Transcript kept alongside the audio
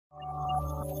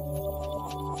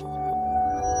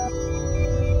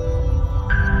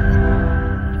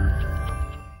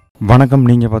வணக்கம்.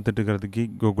 நீங்கள் பார்த்துட்டு இருக்கிறது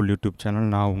கீக் கோகுல் யூடியூப் சேனல்.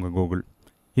 நான் உங்கள் கோகுல்.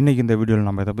 இன்றைக்கி இந்த வீடியோவில்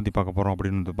நம்ம எதை பற்றி பார்க்க போகிறோம்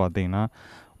அப்படின்னு வந்து பார்த்தீங்கன்னா,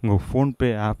 உங்கள்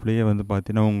ஃபோன்பே ஆப்லேயே வந்து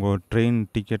பார்த்தீங்கன்னா உங்கள் ட்ரெயின்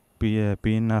டிக்கெட்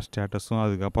பிஎன்ஆர் ஸ்டேட்டஸும்,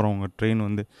 அதுக்கப்புறம் உங்கள் ட்ரெயின்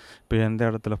வந்து இப்போ எந்த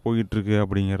இடத்துல போயிட்டுருக்கு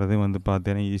அப்படிங்கிறதையும் வந்து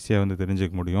பார்த்தீங்கன்னா ஈஸியாக வந்து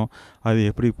தெரிஞ்சுக்க முடியும். அது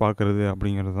எப்படி பார்க்குறது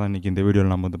அப்படிங்கிறது தான் இன்றைக்கி இந்த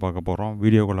வீடியோவில் நம்ம வந்து பார்க்க போகிறோம்.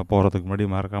 வீடியோக்குள்ளே போகிறதுக்கு முன்னாடி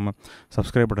மறக்காமல்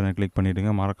சப்ஸ்கிரைப் பட்டனை கிளிக்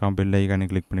பண்ணிவிடுங்க, மறக்காமல் பெல் ஐக்கானை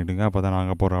கிளிக் பண்ணிவிடுங்க. அப்போ தான்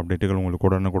நாங்கள் போகிற அப்டேட்டுகள் உங்களுக்கு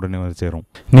உடனே வந்து சேரும்.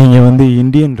 நீங்கள் வந்து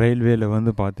இந்தியன் ரயில்வேயில்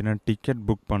வந்து பார்த்தீங்கன்னா டிக்கெட்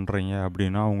புக் பண்ணுறீங்க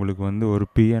அப்படின்னா உங்களுக்கு வந்து ஒரு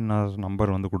பிஎன்ஆர்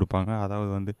நம்பர் வந்து கொடுப்பாங்க.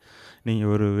 அதாவது வந்து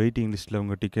நீங்கள் ஒரு வெயிட்டிங் லிஸ்ட்டில்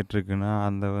உங்கள் டிக்கெட் இருக்குன்னா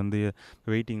அந்த வந்து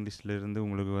வெயிட்டிங் லிஸ்ட்டில் இருந்து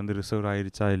உங்களுக்கு வந்து ரிசர்வ்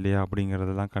ஆகிடுச்சா இல்லையா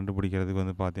அப்படிங்கிறதெல்லாம் கண்டுபிடிக்கிறதுக்கு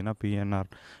வந்து பார்த்தீங்கன்னா பிஎன்ஆர்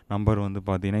நம்பர் வந்து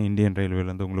பார்த்தீங்கன்னா இந்தியன்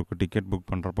ரயில்வேலேருந்து உங்களுக்கு டிக்கெட் புக்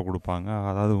பண்ணுறப்ப கொடுப்பாங்க.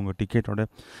 அதாவது உங்கள் டிக்கெட்டோட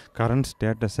கரண்ட்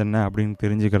ஸ்டேட்டஸ் என்ன அப்படின்னு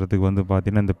தெரிஞ்சுக்கிறதுக்கு வந்து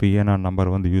பார்த்தீங்கன்னா இந்த பிஎன்ஆர்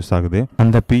நம்பர் வந்து யூஸ் ஆகுது.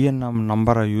 அந்த பிஎன்ஆர்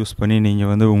நம்பரை யூஸ் பண்ணி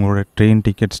நீங்கள் வந்து உங்களோட ட்ரெயின்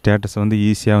டிக்கெட் ஸ்டேட்டஸை வந்து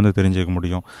ஈஸியாக வந்து தெரிஞ்சுக்க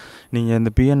முடியும். நீங்கள்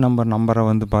இந்த நம்பரை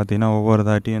வந்து பார்த்தீங்கன்னா ஒவ்வொரு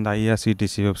தாட்டியும் இந்த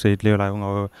ஐஆர்சிடிசி வெப்சைட்லேயோ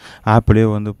அவங்க ஆப்லேயோ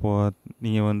வந்து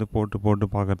நீங்கள் வந்து போட்டு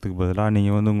பார்க்குறதுக்கு பதிலாக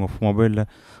நீங்கள் வந்து உங்கள் மொபைலில்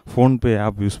ஃபோன்பே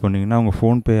ஆப் யூஸ் பண்ணிங்கன்னா உங்கள்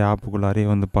ஃபோன்பே ஆப்புக்குள்ளாரே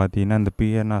வந்து பார்த்தீங்கன்னா இந்த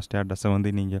பிஎன்ஆர் ஸ்டேட்டஸை வந்து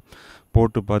நீங்கள்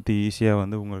போட்டு பார்த்து ஈஸியாக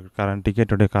வந்து உங்கள்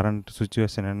டிக்கெட்டோடைய கரண்ட்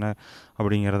சுச்சுவேஷன் என்ன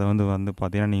அப்படிங்கிறத வந்து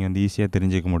பார்த்தீங்கன்னா நீங்கள் வந்து ஈஸியாக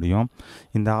தெரிஞ்சிக்க முடியும்.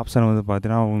 இந்த ஆப்ஷன் வந்து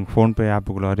பார்த்தீங்கன்னா உங்கள் ஃபோன்பே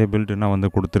ஆப்புக்குள்ளாரே பில்டுனா வந்து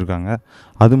கொடுத்துருக்காங்க.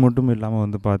 அது மட்டும் இல்லாமல்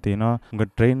வந்து பார்த்தீங்கன்னா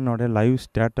உங்கள் ட்ரெயினோட லைவ்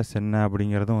ஸ்டேட்டஸ் என்ன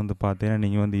அப்படிங்கிறதும் வந்து பார்த்தீங்கன்னா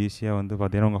நீங்கள் வந்து ஈஸியாக வந்து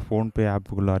பார்த்தீங்கன்னா உங்கள் ஃபோன்பே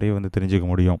ஆப்புக்குள்ளாரே வந்து தெரிஞ்சிக்க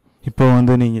முடியும். இப்போ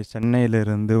வந்து நீங்கள்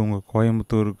சென்னையிலேருந்து உங்கள்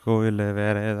கோயம்புத்தூருக்கோ இல்லை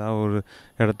வேறு ஏதாவது ஒரு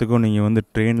இடத்துக்கோ நீங்கள் வந்து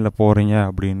ட்ரெயினில் போகிறீங்க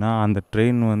அப்படின்னா அந்த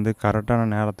ட்ரெயின் வந்து கரெக்டான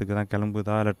நேரத்துக்கு தான்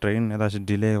கிளம்புதா இல்லை ட்ரெயின் ஏதாச்சும்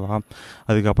டிலேவா,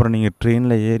 அதுக்கப்புறம் நீங்கள்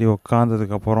ட்ரெயினில் ஏறி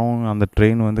உக்காந்ததுக்கப்புறம் அந்த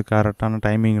ட்ரெயின் வந்து கரெக்டான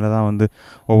டைமிங்கில் தான் வந்து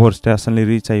ஒவ்வொரு ஸ்டேஷன்லேயும்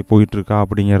ரீச் ஆகி போயிட்டுருக்கா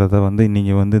அப்படிங்கிறத வந்து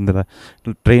நீங்கள் வந்து இந்த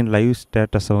ட்ரெயின் லைவ்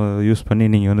ஸ்டேட்டஸை யூஸ் பண்ணி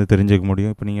நீங்கள் வந்து தெரிஞ்சுக்க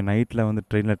முடியும். இப்போ நீங்கள் நைட்டில் வந்து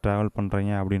ட்ரெயினில் ட்ராவல்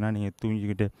பண்ணுறீங்க அப்படின்னா நீங்கள்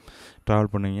தூங்கிக்கிட்டே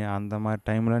ட்ராவல் பண்ணுவீங்க. அந்த மாதிரி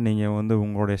டைமில் நீங்கள் வந்து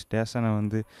உங்களுடைய ஸ்டேஷனை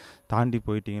வந்து தாண்டி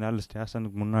போயிட்டீங்களா இல்லை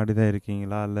ஸ்டேஷனுக்கு முன்னாடி தான்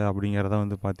இருக்கீங்களா இல்லை அப்படிங்கிறத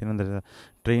வந்து பார்த்தீங்கன்னா இந்த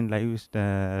ட்ரெயின் லைவ்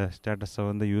ஸ்டேட்டஸை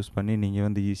வந்து யூஸ் பண்ணி நீங்கள்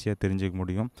வந்து ஈஸியாக தெரிஞ்சுக்க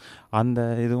முடியும். அந்த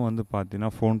இதுவும் வந்து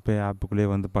பார்த்தீங்கன்னா ஃபோன்பே ஆப்புக்குள்ளேயே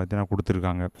வந்து பார்த்தீங்கன்னா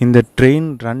கொடுத்துருக்காங்க. இந்த ட்ரெயின்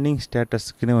ரன்னிங்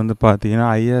ஸ்டேட்டஸ்க்குன்னு வந்து பார்த்தீங்கன்னா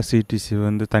ஐஆர்சிடிசி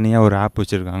வந்து தனியாக ஒரு ஆப்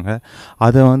வச்சுருக்காங்க.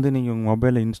 அதை வந்து நீங்கள் உங்கள்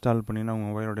மொபைலில் இன்ஸ்டால் பண்ணிங்கன்னா உங்கள்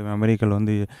மொபைலோடைய மெமரிகள்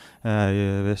வந்து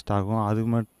வேஸ்ட்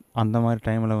ஆகும். அந்த மாதிரி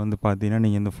டைமில் வந்து பார்த்தீங்கன்னா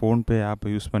நீங்கள் இந்த ஃபோன்பே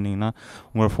ஆப்பை யூஸ் பண்ணிங்கன்னா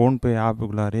உங்கள் ஃபோன்பே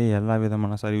ஆப்புக்குள்ளாரே எல்லா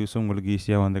விதமான சர்வீஸும் உங்களுக்கு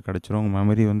ஈஸியாக வந்து கிடச்சிரும். உங்கள்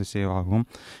மெமரி வந்து சேவ் ஆகும்.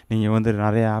 நீங்கள் வந்து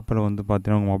நிறைய ஆப்பில் வந்து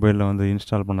பார்த்தீங்கன்னா உங்கள் மொபைலில் வந்து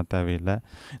இன்ஸ்டால் பண்ண தேவையில்லை.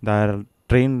 இந்த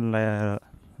ட்ரெயினில்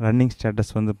ரன்னிங்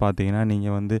ஸ்டேட்டஸ் வந்து பார்த்தீங்கன்னா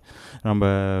நீங்கள் வந்து நம்ம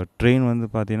ட்ரெயின் வந்து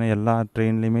பார்த்தீங்கன்னா எல்லா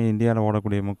ட்ரெயின்லேயுமே இந்தியாவில்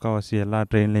ஓடக்கூடிய முக்கால்வாசி எல்லா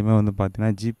ட்ரெயின்லேயுமே வந்து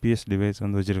பார்த்தீங்கன்னா ஜிபிஎஸ் டிவைஸ்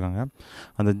வந்து வச்சுருக்காங்க.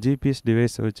 அந்த ஜிபிஎஸ்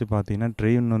டிவைஸை வச்சு பார்த்தீங்கன்னா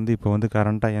ட்ரெயின் வந்து இப்போ வந்து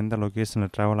கரண்ட்டாக எந்த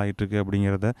லொக்கேஷனில் ட்ராவல் ஆகிட்டுருக்கு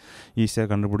அப்படிங்கிறத ஈஸியாக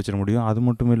கண்டுபிடிச்சிட முடியும். அது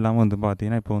மட்டும் இல்லாமல் வந்து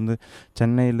பார்த்தீங்கன்னா இப்போ வந்து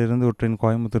சென்னையிலேருந்து ஒரு ட்ரெயின்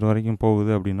கோயம்புத்தூர் வரைக்கும்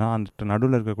போகுது அப்படின்னா அந்த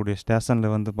நடுவில் இருக்கக்கூடிய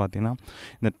ஸ்டேஷனில் வந்து பார்த்தீங்கன்னா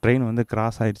இந்த ட்ரெயின் வந்து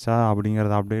கிராஸ் ஆகிடுச்சா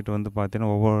அப்படிங்கிறத அப்டேட் வந்து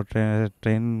பார்த்தீங்கன்னா ஒவ்வொரு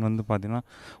ட்ரெயின் வந்து பார்த்தீங்கன்னா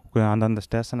அந்தந்த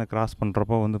ஸ்டேஷனை கிராஸ்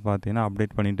பண்ணுறப்போ வந்து பார்த்தீங்கன்னா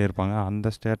அப்டேட் பண்ணிகிட்டே இருப்பாங்க. அந்த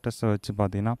ஸ்டேட்டஸை வச்சு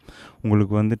பார்த்தீங்கன்னா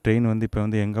உங்களுக்கு வந்து ட்ரெயின் வந்து இப்போ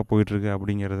வந்து எங்கே போயிட்டுருக்கு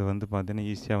அப்படிங்கிறது வந்து பார்த்தீங்கன்னா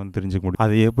ஈஸியாக வந்து தெரிஞ்சுக்க முடியும்.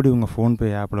 அது எப்படி உங்கள்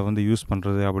ஃபோன்பே ஆப்பில் வந்து யூஸ்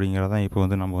பண்ணுறது அப்படிங்கிறதான் இப்போ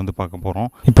வந்து நம்ம வந்து பார்க்க போகிறோம்.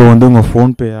 இப்போ வந்து உங்கள்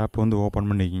ஃபோன்பே ஆப் வந்து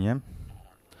ஓப்பன் பண்ணிக்கிங்க.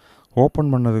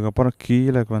 ஓப்பன் பண்ணதுக்கப்புறம்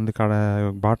கீழே வந்து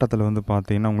பாட்டத்தில் வந்து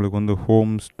பார்த்தீங்கன்னா உங்களுக்கு வந்து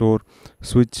ஹோம், ஸ்டோர்,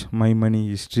 ஸ்விட்ச், மை மணி,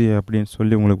 ஹிஸ்ட்ரி அப்படின்னு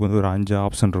சொல்லி உங்களுக்கு வந்து ஒரு 5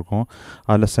 ஆப்ஷன் இருக்கும்.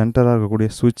 அதில் சென்டராக இருக்கக்கூடிய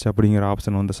ஸ்விட்ச் அப்படிங்கிற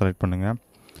ஆப்ஷன் வந்து செலக்ட் பண்ணுங்கள்.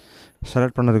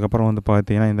 செலக்ட் பண்ணதுக்கப்புறம் வந்து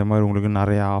பார்த்தீங்கன்னா இந்த மாதிரி உங்களுக்கு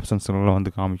நிறையா ஆப்ஷன்ஸ்லாம்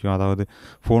வந்து காமிக்கும். அதாவது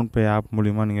ஃபோன்பே ஆப்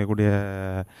மூலிமா நீங்கள்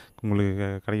உங்களுக்கு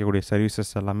கிடைக்கக்கூடிய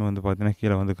சர்வீசஸ் எல்லாமே வந்து பார்த்தீங்கன்னா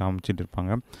கீழே வந்து காமிச்சிட்டு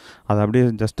இருப்பாங்க. அதை அப்படியே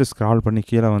ஜஸ்ட்டு ஸ்க்ரால் பண்ணி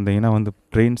கீழே வந்தீங்கன்னா வந்து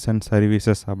ட்ரெயின்ஸ் அண்ட்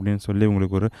சர்வீசஸ் அப்படின்னு சொல்லி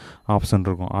உங்களுக்கு ஒரு ஆப்ஷன்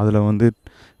இருக்கும். அதில் வந்து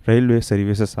ரயில்வே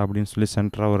சர்வீசஸ் அப்படின்னு சொல்லி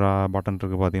சென்டராக ஒரு பட்டன்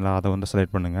இருக்குது பார்த்தீங்களா, அதை வந்து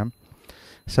செலக்ட் பண்ணுங்கள்.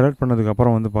 செலக்ட்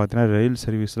பண்ணதுக்கப்புறம் வந்து பார்த்தீங்கன்னா ரயில்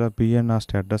சர்வீஸில் பிஎன்ஆர்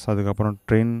ஸ்டேட்டஸ், அதுக்கப்புறம்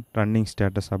ட்ரெயின் ரன்னிங்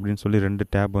ஸ்டேட்டஸ் அப்படின்னு சொல்லி 2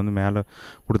 டேப் வந்து மேலே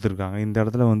கொடுத்துருக்காங்க. இந்த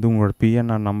இடத்துல வந்து உங்களோட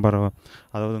பிஎன்ஆர் நம்பரை,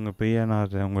 அதாவது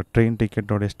உங்கள் ட்ரெயின்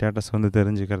டிக்கெட்டோடைய ஸ்டேட்டஸ் வந்து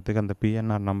தெரிஞ்சுக்கிறதுக்கு அந்த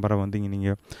பிஎன்ஆர் நம்பரை வந்து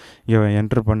இங்கே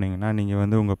என்ட்ரு பண்ணிங்கன்னா நீங்கள்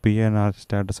வந்து உங்கள் பிஎன்ஆர்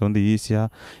ஸ்டேட்டஸ் வந்து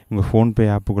ஈஸியாக உங்கள் ஃபோன்பே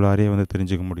ஆப்புக்குள்ளாரே வந்து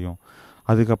தெரிஞ்சுக்க முடியும்.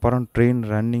 அதுக்கப்புறம் ட்ரெயின்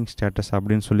ரன்னிங் ஸ்டேட்டஸ்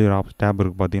அப்படின்னு சொல்லி ஒரு டேப்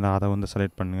இருக்குது பார்த்தீங்கன்னா, அதை வந்து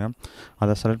செலக்ட் பண்ணுங்கள்.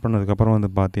 அதை செலக்ட் பண்ணதுக்கப்புறம் வந்து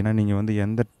பார்த்தீங்கன்னா நீங்கள் வந்து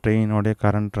எந்த ட்ரெயினோடைய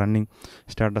கரண்ட் ரன்னிங்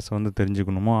ஸ்டேட்டஸை வந்து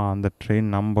தெரிஞ்சுக்கணுமோ அந்த ட்ரெயின்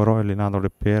நம்பரோ இல்லைன்னா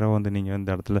அதோடய பேரோ வந்து நீங்கள் இந்த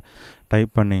இடத்துல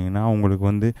டைப் பண்ணிங்கன்னா உங்களுக்கு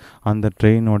வந்து அந்த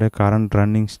ட்ரெயினோடைய கரண்ட்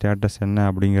ரன்னிங் ஸ்டேட்டஸ் என்ன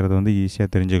அப்படிங்கிறது வந்து ஈஸியாக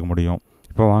தெரிஞ்சுக்க முடியும்.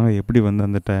 இப்போ வாங்க எப்படி வந்து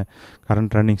அந்த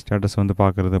கரண்ட் ரன்னிங் ஸ்டேட்டஸ் வந்து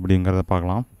பார்க்குறது அப்படிங்கிறத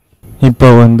பார்க்கலாம். இப்போ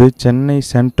வந்து சென்னை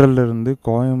சென்ட்ரல்லிருந்து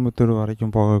கோயம்புத்தூர்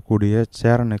வரைக்கும் போகக்கூடிய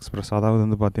சேரன் எக்ஸ்பிரஸ், அதாவது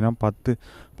வந்து பார்த்தீங்கன்னா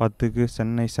 10க்கு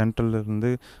சென்னை சென்ட்ரல்லிருந்து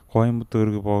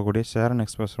கோயம்புத்தூருக்கு போகக்கூடிய சேரன்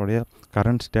எக்ஸ்பிரஸோடைய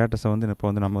கரண்ட் ஸ்டேட்டஸை வந்து இப்போ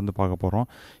வந்து நம்ம வந்து பார்க்க போகிறோம்.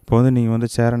 இப்போ வந்து நீங்கள் வந்து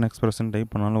சேரன் எக்ஸ்பிரஸ்ன்னு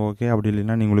டைப் பண்ணாலும் ஓகே, அப்படி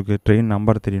இல்லைன்னா உங்களுக்கு ட்ரெயின்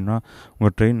நம்பர் தெரியும்னா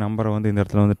உங்கள் ட்ரெயின் நம்பரை வந்து இந்த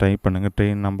இடத்துல வந்து டைப் பண்ணுங்கள்.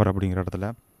 ட்ரெயின் நம்பர் அப்படிங்கிற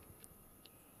இடத்துல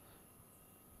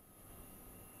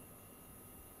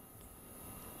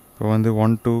இப்போ வந்து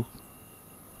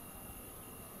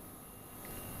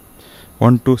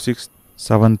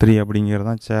 12673 அப்படிங்கிறது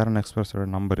தான் சேரன் எக்ஸ்பிரஸோட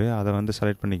நம்பரு. அதை வந்து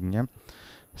செலக்ட் பண்ணிக்கோங்க.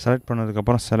 செலக்ட்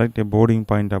பண்ணதுக்கப்புறம் செலக்ட் ஏ போர்டிங்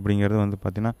பாயிண்ட் அப்படிங்கிறது வந்து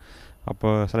பார்த்திங்கன்னா,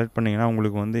 அப்போ செலக்ட் பண்ணிங்கன்னா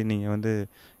உங்களுக்கு வந்து நீங்கள் வந்து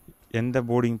எந்த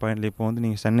போர்டிங் பாயிண்டில் இப்போ வந்து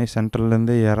நீங்கள் சென்னை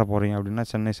சென்ட்ரல்லேருந்து ஏற போகிறீங்க அப்படின்னா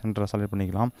சென்னை சென்ட்ரலை செலக்ட்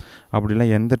பண்ணிக்கலாம். அப்படி இல்லை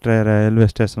எந்த ரயில்வே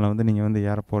ஸ்டேஷனில் வந்து நீங்கள் வந்து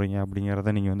ஏற போகிறீங்க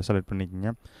அப்படிங்கிறத நீங்கள் வந்து செலக்ட்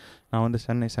பண்ணிக்கோங்க. நான் வந்து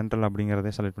சென்னை சென்ட்ரல்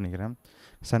அப்படிங்கிறதே செலக்ட் பண்ணிக்கிறேன்.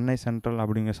 சென்னை சென்ட்ரல்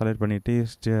அப்படிங்கிற செலக்ட் பண்ணிவிட்டு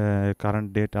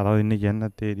கரண்ட் டேட், அதாவது இன்றைக்கி என்ன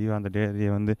தேதியோ அந்த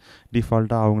தேதியை வந்து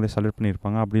டிஃபால்ட்டாக அவங்களே செலக்ட்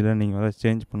பண்ணியிருப்பாங்க. அப்படி இல்லை நீங்கள் வந்து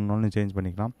சேஞ்ச் பண்ணணும்னு சேஞ்ச்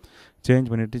பண்ணிக்கலாம். சேஞ்ச்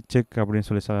பண்ணிவிட்டு செக் அப்படின்னு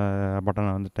சொல்லி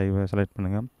பட்டனை வந்து செலக்ட்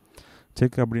பண்ணுங்கள்.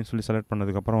 செக் அப்படின்னு சொல்லி செலக்ட்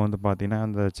பண்ணதுக்கப்புறம் வந்து பார்த்திங்கன்னா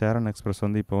அந்த சேரன் எக்ஸ்பிரஸ்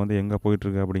வந்து இப்போ வந்து எங்கே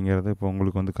போயிட்டுருக்கு அப்படிங்கிறது இப்போ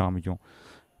உங்களுக்கு வந்து காமிக்கும்.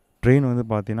 ட்ரெயின் வந்து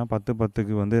பார்த்திங்கன்னா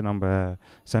 10:10க்கு வந்து நம்ம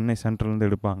சென்னை சென்ட்ரல்லேருந்து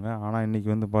எடுப்பாங்க. ஆனால் இன்றைக்கி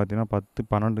வந்து பார்த்திங்கன்னா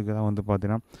 10:12க்கு தான் வந்து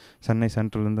பார்த்திங்கன்னா சென்னை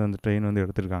சென்ட்ரல்லேருந்து அந்த ட்ரெயின் வந்து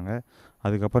எடுத்திருக்காங்க.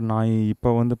 அதுக்கப்புறம் நான் இப்போ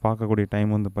வந்து பார்க்கக்கூடிய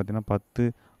டைம் வந்து பார்த்திங்கன்னா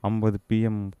 10:50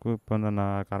 PM-க்கு இப்போ வந்து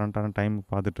நான் கரண்ட்டான டைம்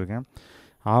பார்த்துட்ருக்கேன்.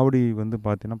 ஆவடி வந்து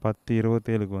பார்த்திங்கன்னா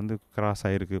 10:27க்கு வந்து கிராஸ்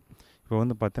ஆகிருக்கு. இப்போ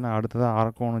வந்து பார்த்திங்கன்னா அடுத்ததாக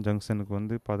அரக்கோணம் ஜங்ஷனுக்கு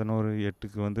வந்து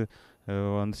 11:08க்கு வந்து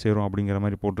வந்து சேரும் அப்படிங்கிற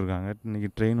மாதிரி போட்டிருக்காங்க. இன்றைக்கி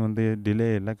ட்ரெயின் வந்து டிலே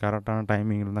இல்லை, கரெக்டான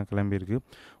டைமிங்கில் தான் கிளம்பியிருக்கு.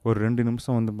 ஒரு 2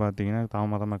 நிமிஷம் வந்து பார்த்திங்கன்னா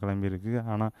தாமதமாக கிளம்பியிருக்கு.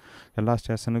 ஆனால் எல்லா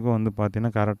ஸ்டேஷனுக்கும் வந்து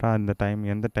பார்த்திங்கன்னா கரெக்டாக இந்த டைம்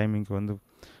எந்த டைமிங்க்கு வந்து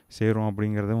சேரும்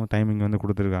அப்படிங்கிறதும் டைமிங் வந்து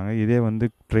கொடுத்துருக்காங்க. இதே வந்து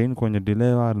ட்ரெயின் கொஞ்சம்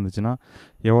டிலேவாக இருந்துச்சுன்னா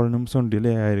எவ்வளோ நிமிஷம்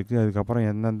டிலே ஆகிருக்கு, அதுக்கப்புறம்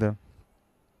எந்தெந்த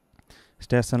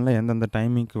ஸ்டேஷனில் எந்தெந்த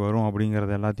டைமிங்க்கு வரும்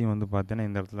அப்படிங்கிறது எல்லாத்தையும் வந்து பார்த்தீங்கன்னா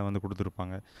இந்த இடத்துல வந்து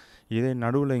கொடுத்துருப்பாங்க. இதே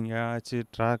நடுவில் எங்கேயாச்சும்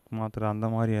ட்ராக் மாத்திர அந்த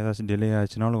மாதிரி ஏதாச்சும் டிலே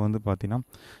ஆச்சுனாலும் வந்து பார்த்திங்கன்னா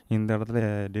இந்த இடத்துல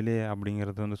டிலே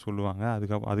அப்படிங்கிறது வந்து சொல்லுவாங்க.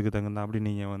 அதுக்கு தகுந்தாப்படி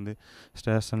நீங்கள் வந்து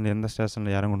எந்த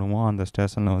ஸ்டேஷனில் இறங்கணுமோ அந்த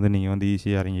ஸ்டேஷனில் வந்து நீங்கள் வந்து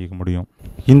ஈஸியாக இறங்கிக்க முடியும்.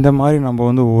 இந்த மாதிரி நம்ம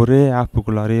வந்து ஒரே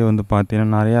ஆப்புக்குள்ளாரையே வந்து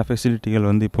பார்த்திங்கன்னா நிறையா ஃபெசிலிட்டிகள்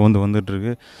வந்து இப்போ வந்து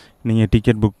வந்துட்டுருக்கு. நீங்கள்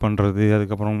டிக்கெட் புக் பண்ணுறது,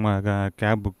 அதுக்கப்புறம்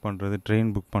கேப் புக் பண்ணுறது, ட்ரெயின்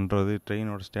புக் பண்ணுறது,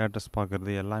 ட்ரெயினோட ஸ்டேட்டஸ்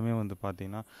பார்க்குறது எல்லாமே வந்து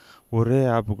பார்த்திங்கன்னா ஒரே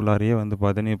ஆப்புக்குள்ளாரையே வந்து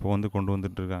பார்த்தீங்கன்னா இப்போ வந்து கொண்டு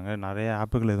வந்துட்டுருக்காங்க. நிறைய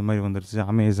ஆப்புகள் இது மாதிரி வந்துருச்சு.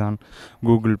 அமேசான்,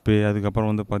 கூகுள் பே, அதுக்கப்புறம்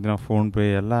வந்து பார்த்திங்கன்னா ஃபோன்பே,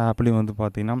 எல்லா ஆப்லேயும் வந்து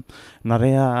பார்த்திங்கன்னா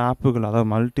நிறையா ஆப்புகள், அதாவது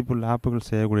மல்டிபிள் ஆப்புகள்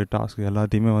செய்யக்கூடிய டாஸ்க்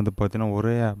எல்லாத்தையுமே வந்து பார்த்திங்கன்னா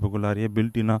ஒரே ஆப்புக்குள்ளாரையே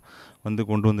பில்டினாக வந்து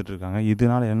கொண்டு வந்துட்டுருக்காங்க.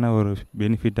 இதனால் என்ன ஒரு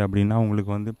பெனிஃபிட் அப்படின்னா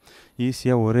உங்களுக்கு வந்து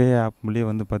ஈஸியாக ஒரே ஆப்லேயே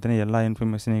வந்து பார்த்திங்கன்னா எல்லா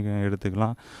இன்ஃபர்மேஷனையும்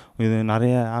எடுத்துக்கலாம். இது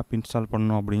நிறைய ஆப் இன்ஸ்டால்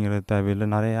பண்ணணும் அப்படிங்கிறது தேவையில்லை.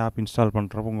 நிறைய ஆப் இன்ஸ்டால்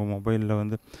பண்ணுறப்போ உங்கள் மொபைலில்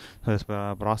வந்து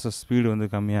ப்ராசஸ் ஸ்பீடு வந்து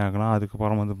கம்மியாகலாம்.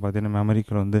 அதுக்கப்புறம் வந்து பார்த்திங்கன்னா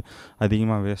மெமரிக்கள் வந்து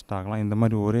அதிகமாக வேஸ்ட் ஆகலாம். இந்த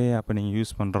மாதிரி ஒரே ஆப்பை நீங்கள்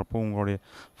யூஸ் பண்ணுறப்போ உங்களுடைய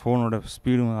ஃபோனோட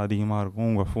ஸ்பீடும் அதிகமாக இருக்கும்.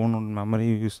 உங்கள் ஃபோனோட மெமரி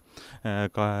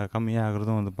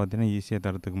கம்மியாகிறதும் வந்து பார்த்திங்கன்னா ஈஸியாக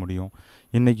தடுத்துக்க முடியும்.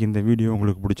 இன்றைக்கி இந்த வீடியோ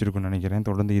உங்களுக்கு பிடிச்சிருக்குன்னு நினைக்கிறேன்.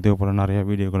 தொடர்ந்து இதே போல் நிறையா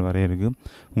வீடியோக்கள் வரைய இருக்குது.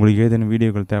 உங்களுக்கு ஏதேனும்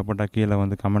வீடியோக்கள் தேவைப்பட்டால் கீழே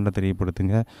வந்து கமெண்ட்டை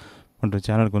தெரியப்படுத்துங்க. மற்றும்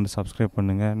சேனலுக்கு வந்து சப்ஸ்கிரைப்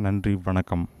பண்ணுங்கள். நன்றி,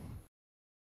 வணக்கம்.